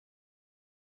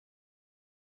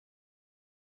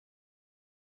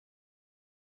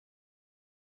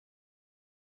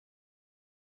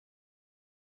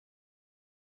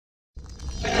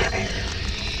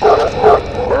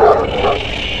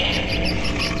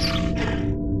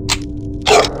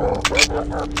Here,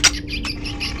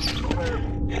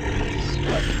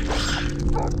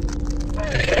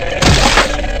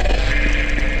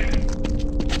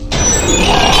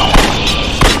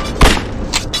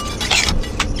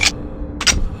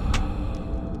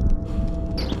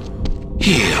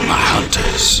 my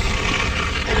hunters.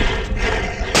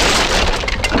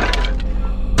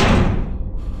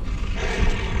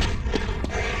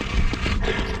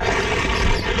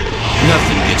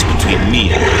 Nothing gets between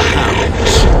me and the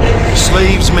hounds.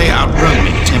 Slaves may outrun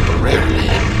me temporarily,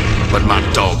 but my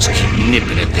dogs keep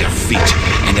nipping at their feet,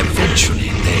 and eventually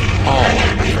they all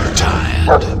get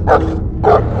tired.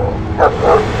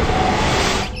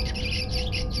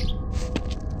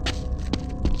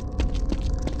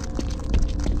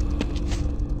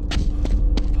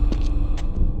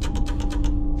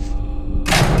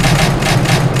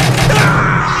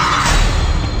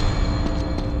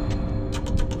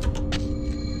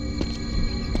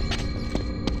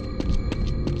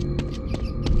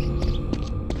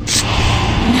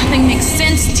 Nothing makes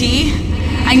sense, T.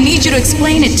 I need you to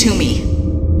explain it to me.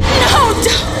 No,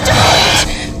 don't!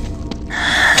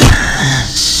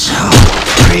 So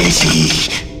pretty.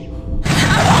 I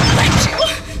won't let you.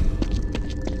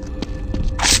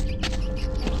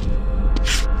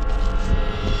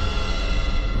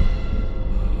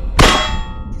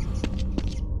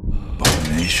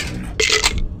 Abomination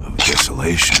of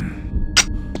desolation.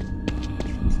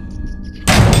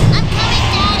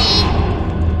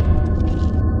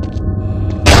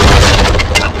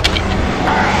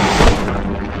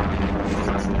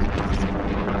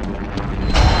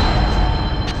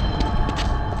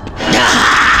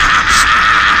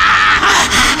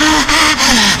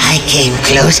 I came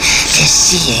close to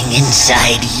seeing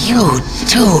inside you,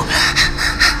 too.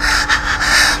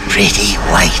 Pretty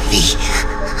wifey.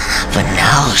 But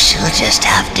now she'll just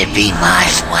have to be my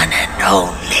one and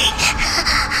only.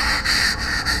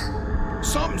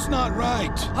 Something's not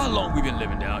right. How long we been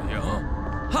living down here, huh?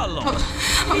 How long?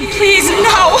 Please,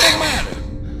 no! What's the matter?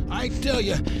 I tell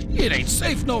you, it ain't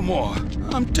safe no more.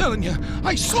 I'm telling you,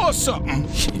 I saw something.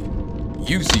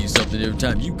 You see something every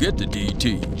time you get the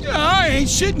DT. I ain't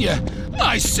shitting you.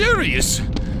 I serious.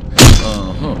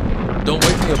 Uh-huh. Don't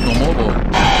wake me up no more, boy.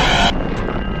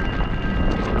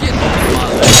 Get off my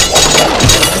leg.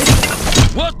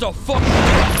 What the fuck?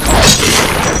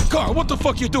 Carl, what the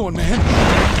fuck you doing, man?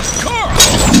 Carl!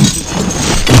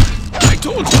 I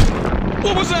told you.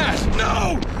 What was that?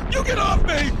 No! You get off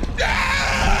me!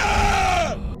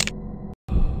 Ah!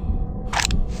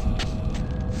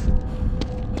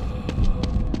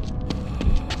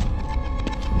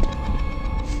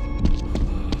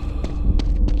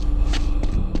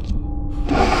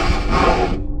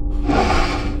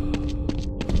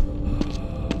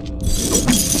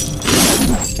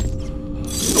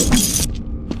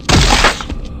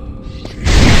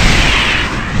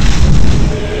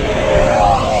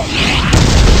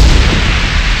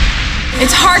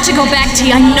 It's hard to go back,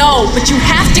 T, I know, but you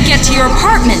have to get to your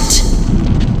apartment.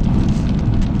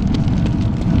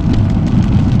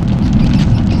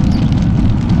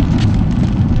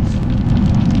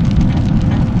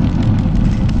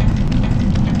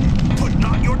 Put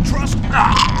not your trust.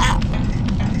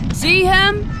 See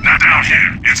him? Not down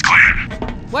here. It's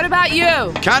cleared. What about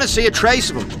you? Can't see a trace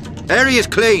of him. Area's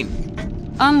clean.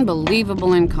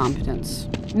 Unbelievable incompetence.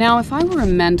 Now, if I were a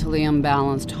mentally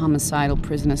unbalanced, homicidal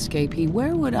prison escapee,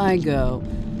 where would I go?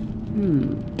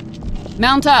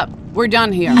 Mount up. We're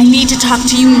done here. I need to talk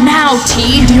to you now,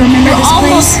 T. Do you remember this place? We're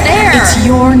almost there. It's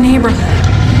your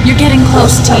neighborhood. You're getting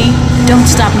close, T. Don't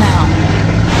stop now.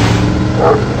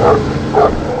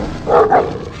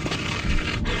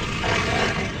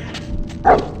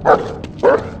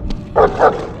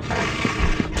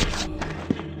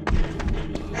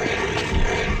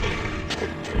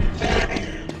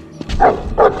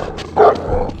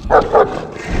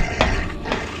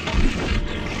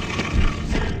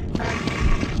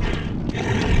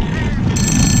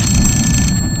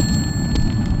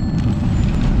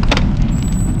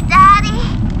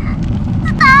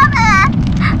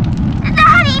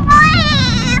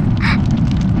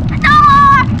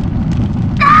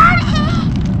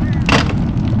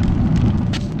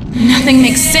 Nothing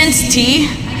makes sense, T.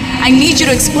 I need you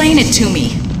to explain it to me.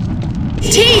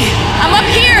 T! I'm up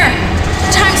here!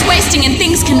 Time's wasting and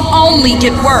things can only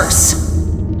get worse.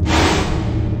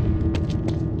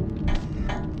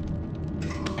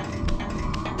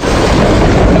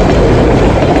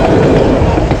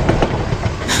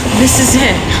 This is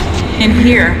it. In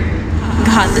here.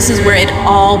 God, this is where it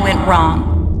all went wrong.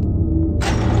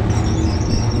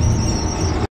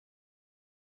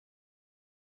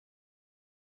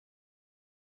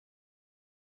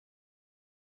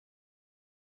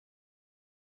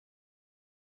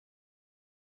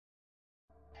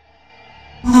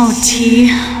 Oh, T,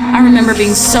 I remember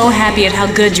being so happy at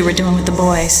how good you were doing with the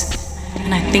boys.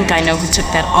 And I think I know who took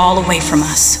that all away from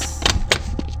us.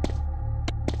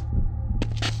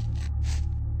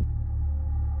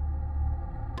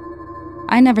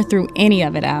 I never threw any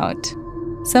of it out.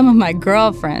 Some of my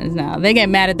girlfriends now, they get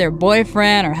mad at their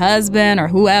boyfriend or husband or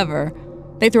whoever.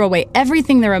 They throw away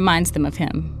everything that reminds them of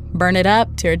him. Burn it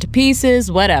up, tear it to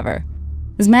pieces, whatever.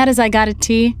 As mad as I got at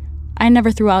T, I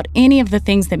never threw out any of the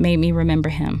things that made me remember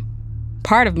him.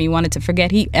 Part of me wanted to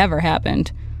forget he ever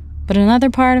happened, but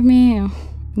another part of me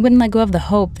wouldn't let go of the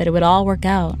hope that it would all work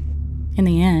out in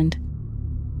the end.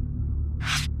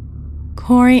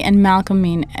 Corey and Malcolm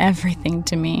mean everything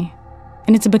to me,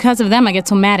 and it's because of them I get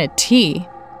so mad at T.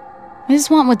 I just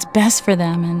want what's best for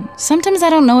them, and sometimes I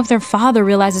don't know if their father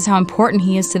realizes how important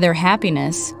he is to their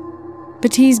happiness.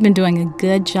 But T's been doing a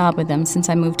good job with them since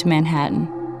I moved to Manhattan.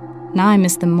 Now I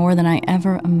miss them more than I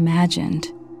ever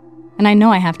imagined. And I know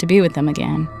I have to be with them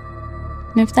again.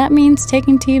 And if that means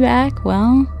taking T back,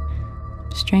 well,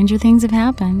 stranger things have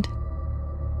happened.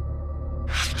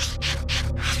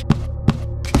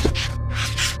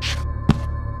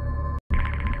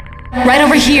 Right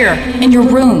over here, in your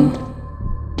room.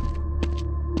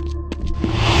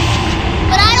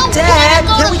 But I don't Dad,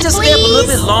 want to go can we to just stay up a little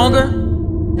bit longer?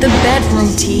 The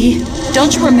bedroom, T.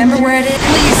 Don't you remember where it is?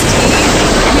 Please, T.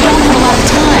 We don't have a lot of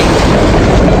time.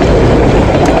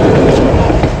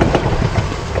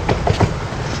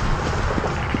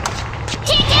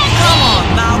 Come on,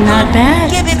 Malcolm. Not bad.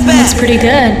 Give it That's back. pretty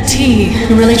good. T,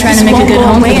 you're really trying to make a good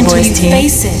home for the boys, T.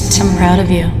 Face it. I'm proud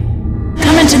of you.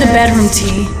 Come into the bedroom,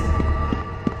 T.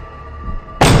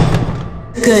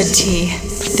 Good, T.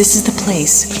 This is the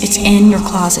place. It's in your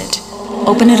closet.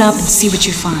 Open it up and see what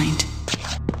you find.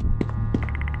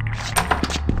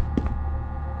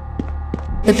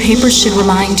 The papers should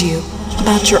remind you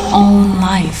about your own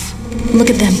life. Look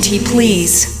at them, T,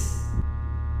 please.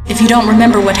 If you don't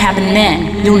remember what happened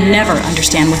then, you'll never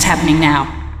understand what's happening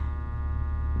now.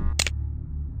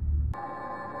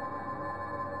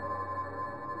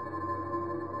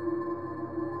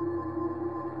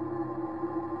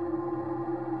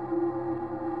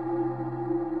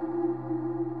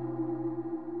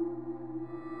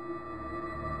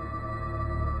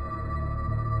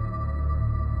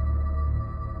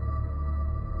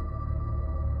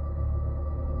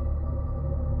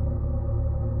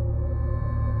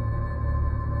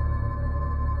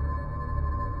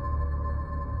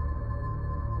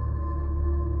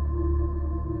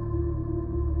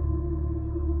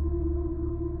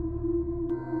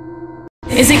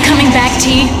 Is it coming back,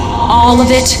 T? All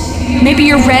of it? Maybe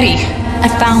you're ready. I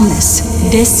found this.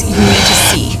 This you need to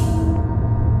see.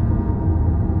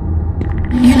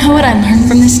 You know what I learned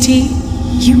from this, T?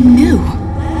 You knew.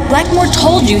 Blackmore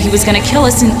told you he was gonna kill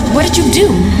us, and what did you do?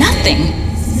 Nothing.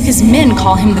 His men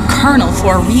call him the Colonel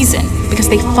for a reason, because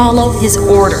they follow his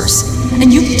orders.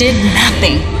 And you did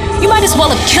nothing. You might as well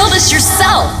have killed us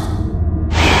yourself.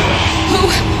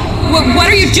 What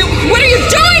are you doing? What are you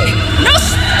doing? No,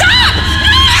 stop!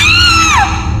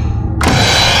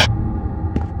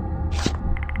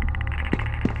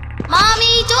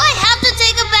 Mommy, do I have to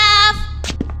take a bath?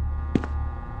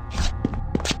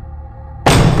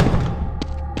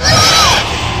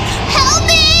 Help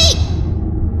me!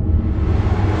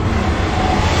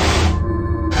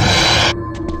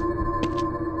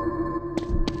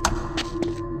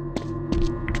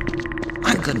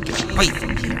 I'm gonna get away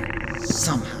from here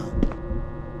somehow.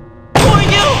 Who are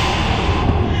you?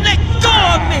 Let go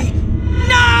of me!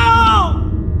 No!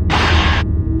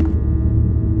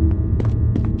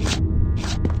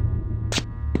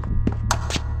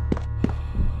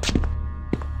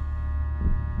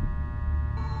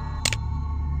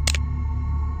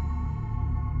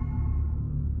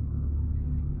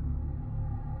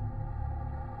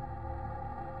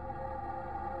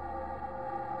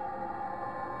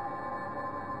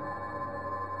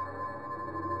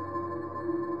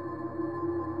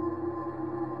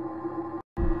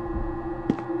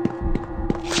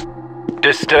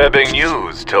 Disturbing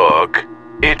news, Talk.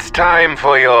 It's time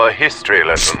for your history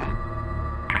lesson.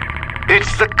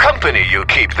 It's the company you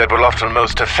keep that will often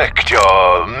most affect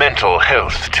your mental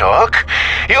health, Talk.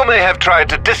 You may have tried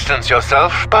to distance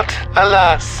yourself, but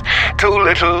alas, too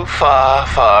little, far,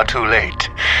 far too late.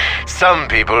 Some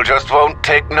people just won't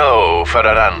take no for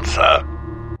an answer.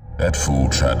 That fool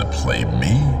tried to play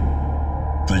me?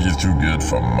 Think you're too good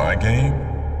for my game?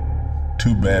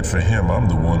 Too bad for him, I'm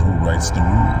the one who writes the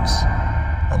rules.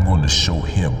 I'm going to show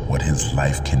him what his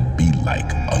life can be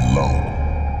like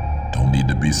alone. Don't need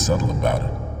to be subtle about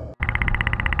it.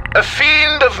 A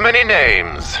fiend of many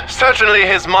names. Certainly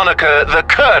his moniker, the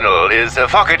Colonel, is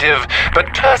evocative, but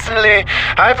personally,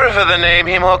 I prefer the name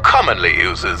he more commonly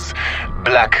uses,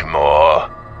 Blackmore.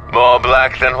 More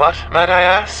black than what, might I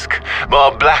ask?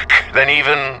 More black than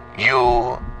even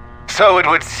you? So it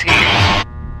would seem.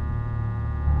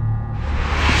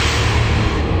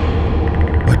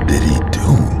 What did he do?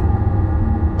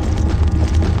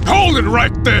 Hold it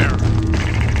right there!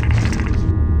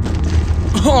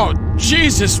 Oh,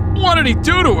 Jesus, what did he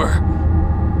do to her?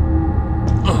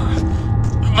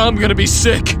 I'm gonna be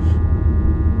sick.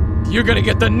 You're gonna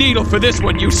get the needle for this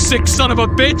one, you sick son of a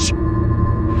bitch!